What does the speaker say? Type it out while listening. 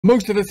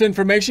Most of this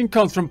information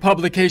comes from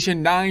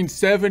publication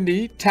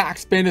 970,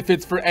 Tax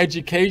Benefits for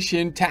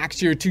Education,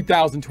 Tax Year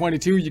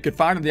 2022. You can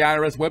find on the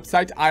IRS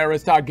website,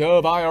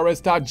 irs.gov,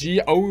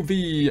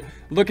 irs.gov.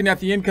 Looking at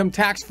the income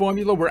tax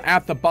formula, we're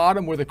at the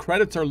bottom where the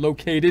credits are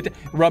located.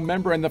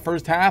 Remember, in the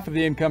first half of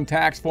the income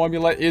tax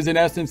formula is in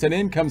essence an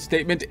income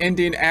statement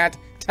ending at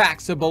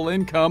taxable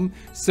income,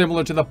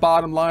 similar to the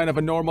bottom line of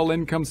a normal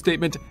income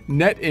statement,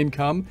 net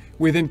income.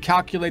 We then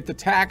calculate the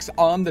tax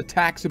on the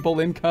taxable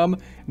income,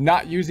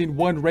 not using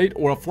one rate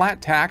or a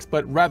flat tax,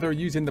 but rather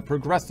using the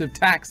progressive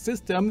tax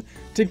system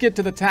to get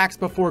to the tax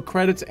before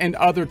credits and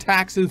other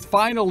taxes.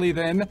 Finally,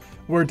 then,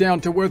 we're down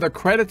to where the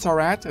credits are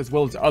at, as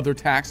well as other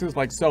taxes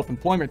like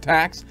self-employment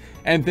tax.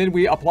 And then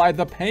we apply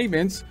the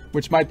payments,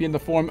 which might be in the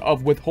form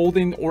of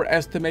withholding or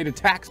estimated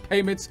tax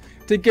payments,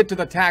 to get to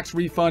the tax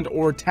refund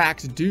or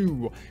tax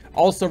due.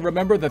 Also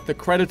remember that the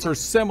credits are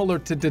similar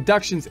to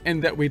deductions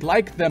in that we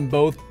like them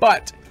both,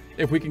 but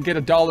if we can get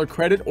a dollar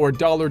credit or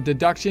dollar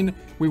deduction,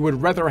 we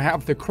would rather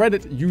have the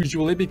credit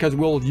usually, because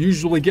we'll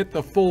usually get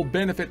the full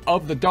benefit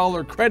of the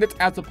dollar credit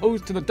as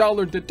opposed to the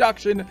dollar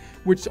deduction,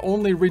 which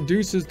only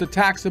reduces the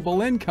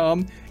taxable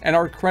income, and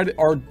our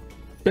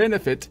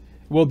benefit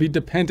will be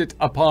dependent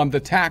upon the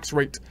tax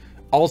rate.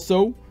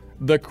 Also,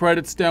 the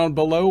credits down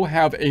below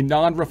have a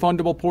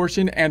non-refundable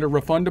portion and a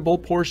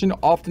refundable portion.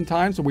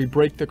 Oftentimes, we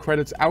break the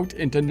credits out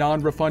into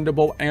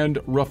non-refundable and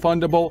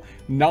refundable.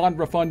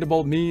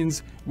 Non-refundable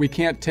means we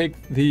can't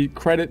take the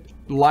credit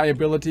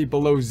liability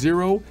below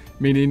zero,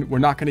 meaning we're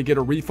not going to get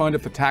a refund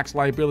if the tax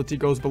liability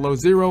goes below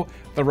zero.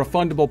 The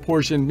refundable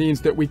portion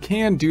means that we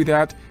can do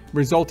that,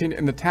 resulting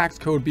in the tax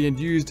code being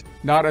used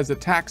not as a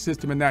tax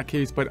system in that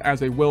case, but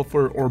as a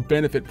welfare or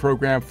benefit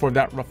program for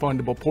that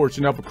refundable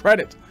portion of a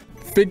credit.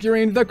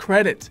 Figuring the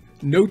credit,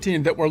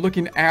 noting that we're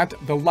looking at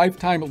the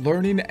lifetime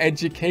learning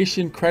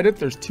education credit.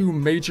 There's two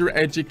major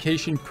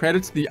education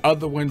credits, the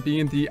other one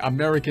being the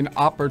American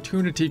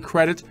Opportunity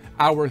Credit.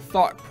 Our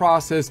thought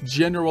process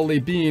generally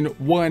being,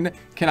 one,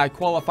 can I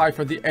qualify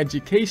for the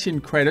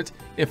education credit?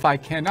 If I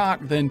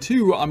cannot, then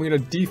two, I'm going to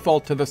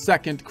default to the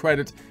second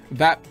credit,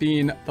 that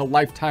being the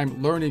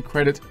lifetime learning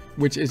credit,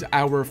 which is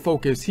our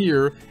focus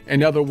here.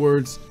 In other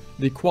words,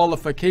 the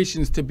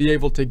qualifications to be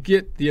able to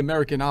get the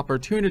American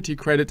Opportunity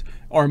Credit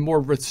are more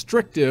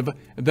restrictive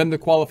than the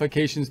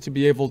qualifications to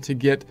be able to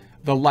get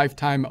the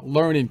Lifetime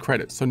Learning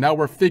Credit. So now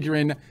we're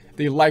figuring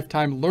the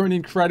Lifetime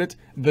Learning Credit.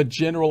 The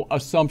general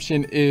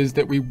assumption is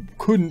that we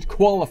couldn't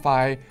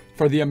qualify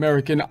for the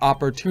American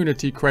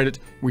Opportunity Credit.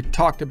 We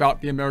talked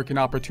about the American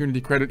Opportunity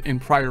Credit in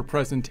prior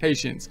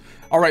presentations.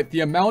 All right,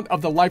 the amount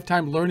of the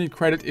Lifetime Learning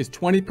Credit is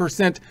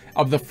 20%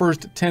 of the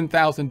first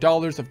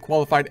 $10,000 of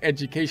qualified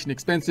education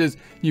expenses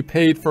you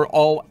paid for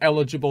all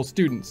eligible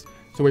students.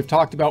 So we've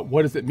talked about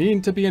what does it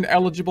mean to be an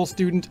eligible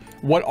student?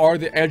 What are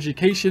the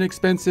education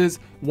expenses?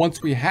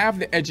 Once we have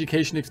the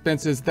education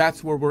expenses,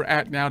 that's where we're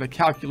at now to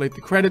calculate the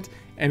credit.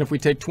 And if we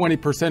take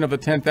 20% of the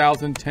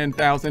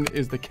 10,000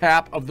 is the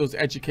cap of those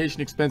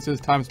education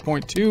expenses times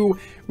 0.2,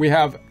 we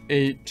have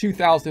a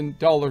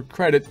 $2,000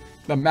 credit,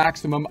 the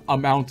maximum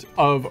amount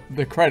of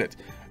the credit.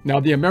 Now,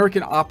 the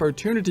American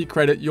Opportunity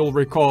Credit, you'll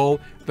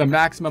recall, the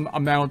maximum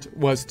amount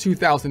was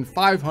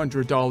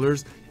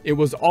 $2,500. It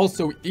was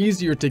also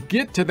easier to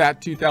get to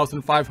that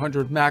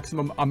 $2,500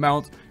 maximum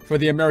amount for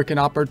the American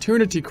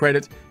Opportunity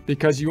Credit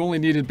because you only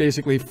needed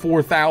basically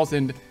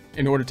 $4,000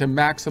 in order to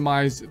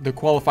maximize the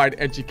qualified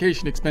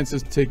education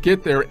expenses to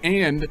get there.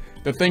 And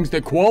the things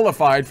that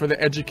qualified for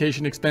the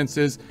education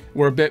expenses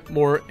were a bit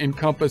more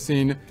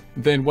encompassing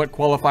than what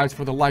qualifies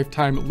for the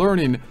lifetime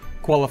learning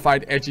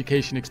qualified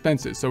education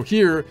expenses. So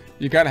here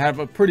you got to have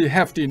a pretty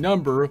hefty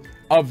number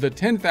of the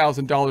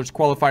 $10,000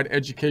 qualified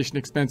education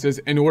expenses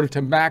in order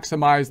to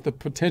maximize the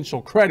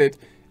potential credit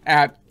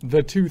at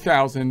the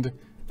 $2,000.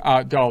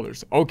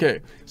 Okay,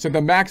 so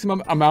the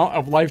maximum amount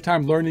of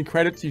lifetime learning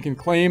credits you can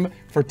claim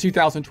for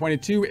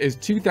 2022 is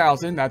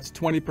 $2,000. That's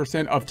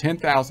 20% of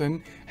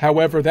 $10,000.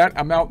 However, that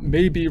amount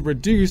may be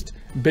reduced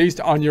based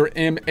on your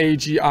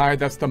MAGI.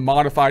 That's the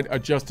modified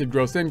adjusted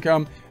gross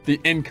income, the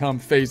income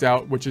phase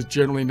out, which is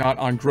generally not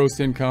on gross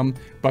income,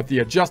 but the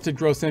adjusted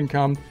gross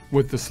income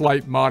with the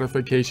slight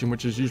modification,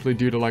 which is usually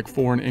due to like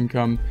foreign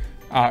income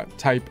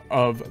type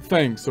of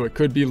thing. So it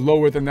could be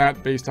lower than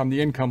that based on the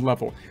income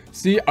level.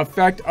 See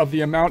effect of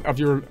the amount of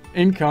your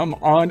income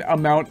on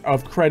amount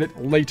of credit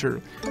later.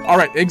 All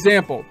right,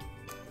 example.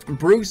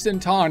 Bruce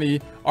and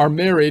Tawny are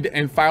married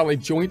and file a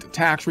joint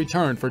tax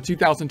return. For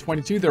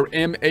 2022, their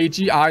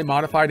MAGI,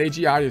 modified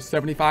AGI, is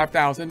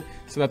 $75,000.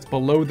 So that's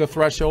below the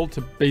threshold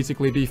to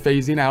basically be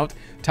phasing out.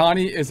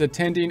 Tawny is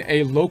attending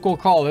a local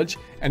college,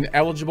 an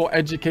eligible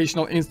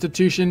educational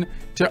institution,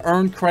 to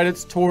earn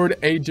credits toward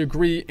a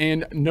degree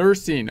in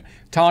nursing.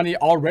 Tawny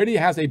already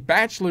has a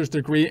bachelor's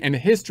degree in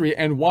history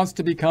and wants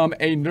to become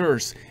a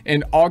nurse.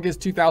 In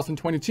August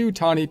 2022,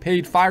 Tawny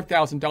paid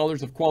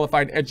 $5,000 of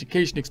qualified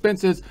education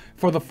expenses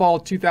for the fall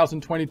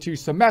 2022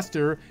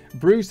 semester.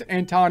 Bruce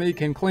and Tawny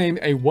can claim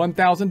a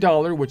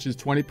 $1,000, which is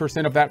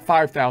 20% of that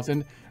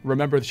 $5,000.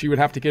 Remember, she would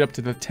have to get up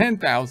to the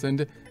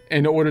 $10,000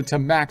 in order to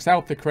max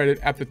out the credit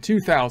at the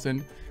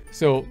 $2,000.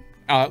 So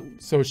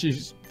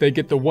they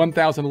get the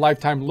 1,000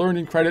 lifetime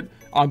learning credit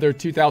on their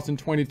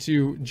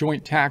 2022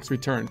 joint tax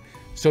return.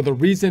 So the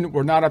reason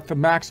we're not at the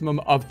maximum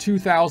of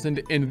 2,000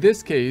 in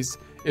this case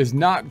is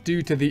not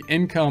due to the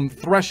income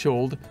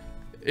threshold,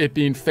 it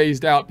being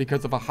phased out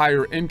because of a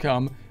higher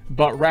income,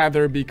 but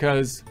rather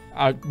because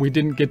we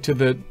didn't get to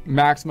the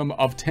maximum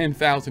of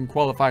 10,000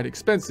 qualified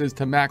expenses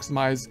to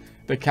maximize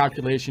the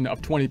calculation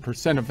of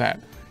 20% of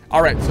that.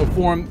 All right, so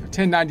Form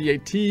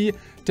 1098-T,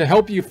 to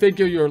help you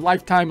figure your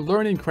lifetime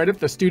learning credit,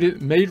 the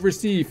student may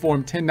receive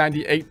Form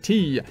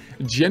 1098-T.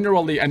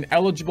 Generally, an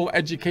eligible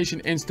education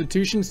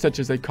institution, such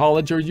as a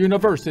college or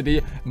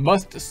university,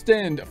 must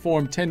send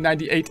Form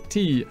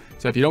 1098-T.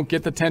 So if you don't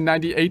get the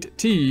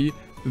 1098-T,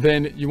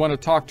 then you want to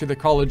talk to the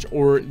college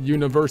or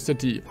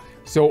university.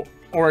 So,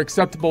 or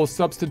acceptable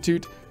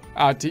substitute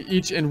to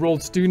each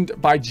enrolled student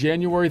by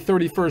January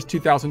 31st,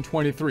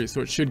 2023.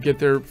 So it should get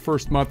their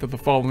first month of the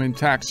following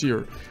tax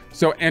year.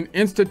 So an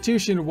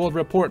institution will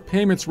report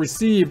payments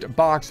received,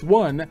 box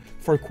 1,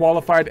 for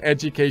qualified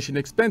education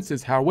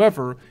expenses.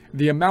 However,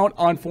 the amount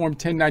on Form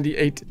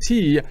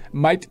 1098-T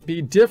might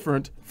be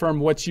different from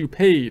what you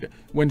paid.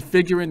 When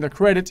figuring the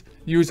credit,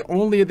 use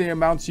only the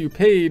amounts you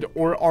paid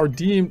or are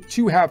deemed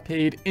to have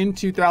paid in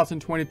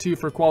 2022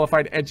 for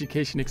qualified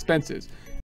education expenses.